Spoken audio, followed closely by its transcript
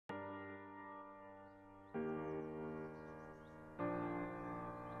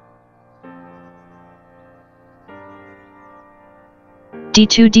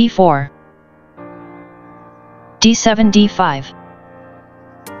d2 d4 d7 d5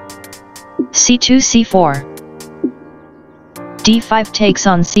 c2 c4 d5 takes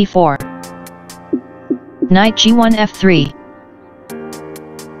on c4 knight g1 f3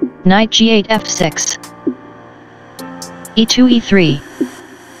 knight g8 f6 e2 e3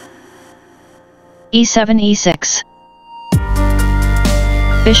 e7 e6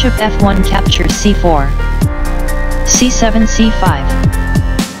 bishop f1 captures c4 c7 c5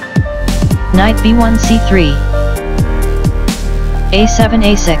 knight b1 c3 a7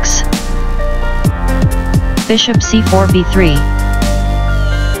 a6 bishop c4 b3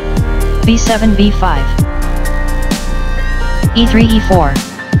 b7 b5 e3 e4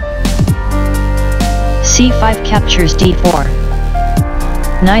 c5 captures d4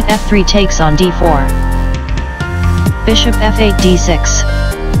 knight f3 takes on d4 bishop f8 d6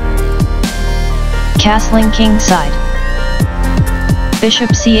 castling king side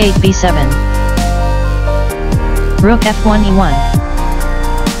bishop c8 b7 rook f1 e1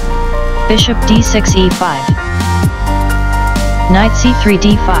 bishop d6 e5 knight c3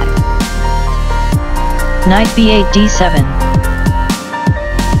 d5 knight b8 d7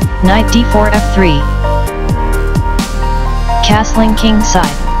 knight d4 f3 castling king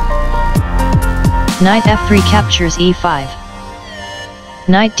side knight f3 captures e5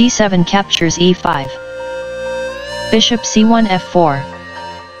 knight d7 captures e5 bishop c1 f4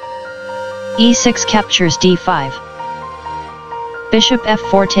 e6 captures d5 bishop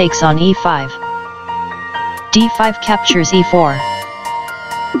f4 takes on e5 d5 captures e4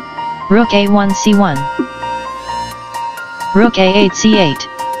 rook a1 c1 rook a8 c8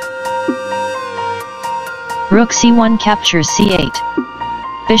 rook c1 captures c8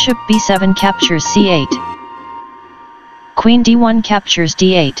 bishop b7 captures c8 queen d1 captures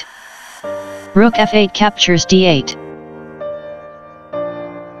d8 rook f8 captures d8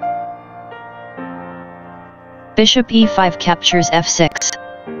 bishop e5 captures f6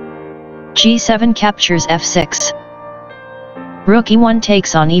 g7 captures f6 rook e1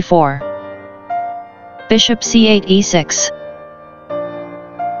 takes on e4 bishop c8 e6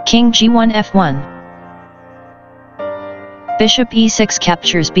 king g1 f1 bishop e6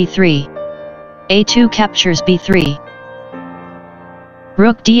 captures b3 a2 captures b3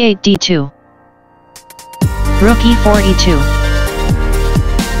 rook d8 d2 rook e4 e2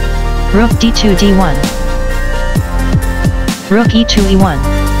 rook d2 d1 rook e2 e1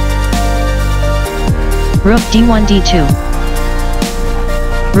 rook d1 d2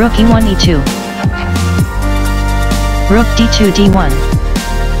 rook e1 e2 rook d2 d1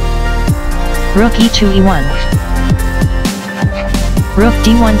 rook e2 e1 rook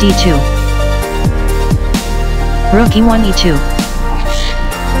d1 d2 rook e1 e2